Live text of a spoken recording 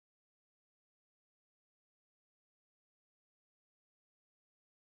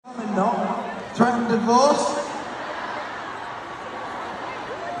Not threatened divorce?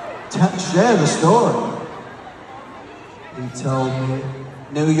 Share the story. He told me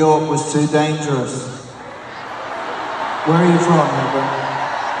New York was too dangerous. Where are you from, Edwin?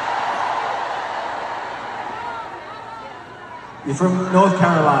 You're from North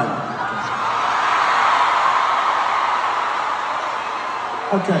Carolina.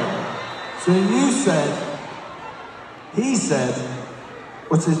 Okay, so you said, he said,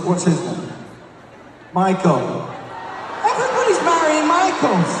 what's his name? Michael. Everybody's marrying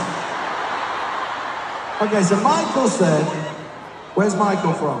Michaels. Okay, so Michael said, where's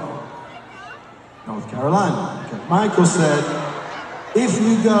Michael from? North Carolina. Okay. Michael said, if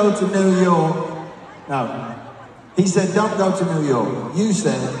you go to New York, no. He said, don't go to New York. You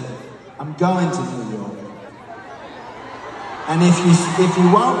said, I'm going to New York. And if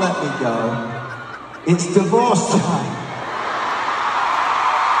you won't let me go, it's divorce time.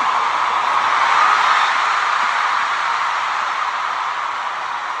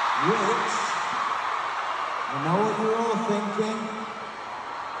 Which, I know what you're all thinking.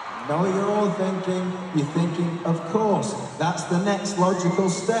 I know what you're all thinking. You're thinking, of course, that's the next logical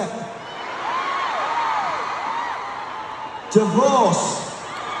step. Divorce.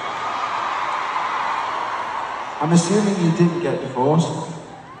 I'm assuming you didn't get divorced.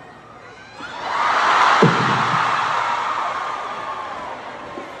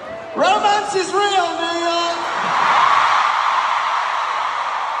 Romance is real, New York!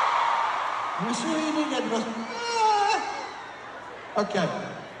 I'm assuming you didn't get divorced. Okay.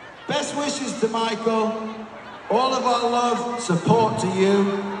 Best wishes to Michael. All of our love, support to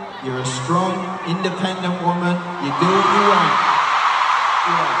you. You're a strong, independent woman. You do what you want.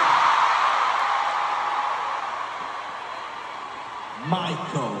 Yeah.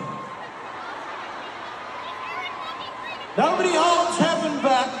 Michael. Nobody holds heaven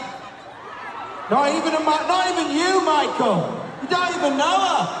back. Not even you, Michael. You don't even know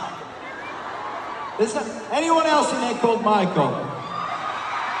her. There's not anyone else in there called Michael.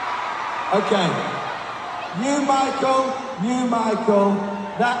 Okay. You, Michael,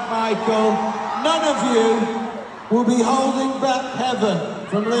 that Michael, none of you will be holding back heaven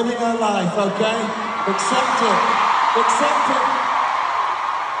from living her life, okay? Accept it. Accept it.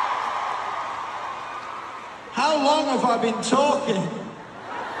 How long have I been talking?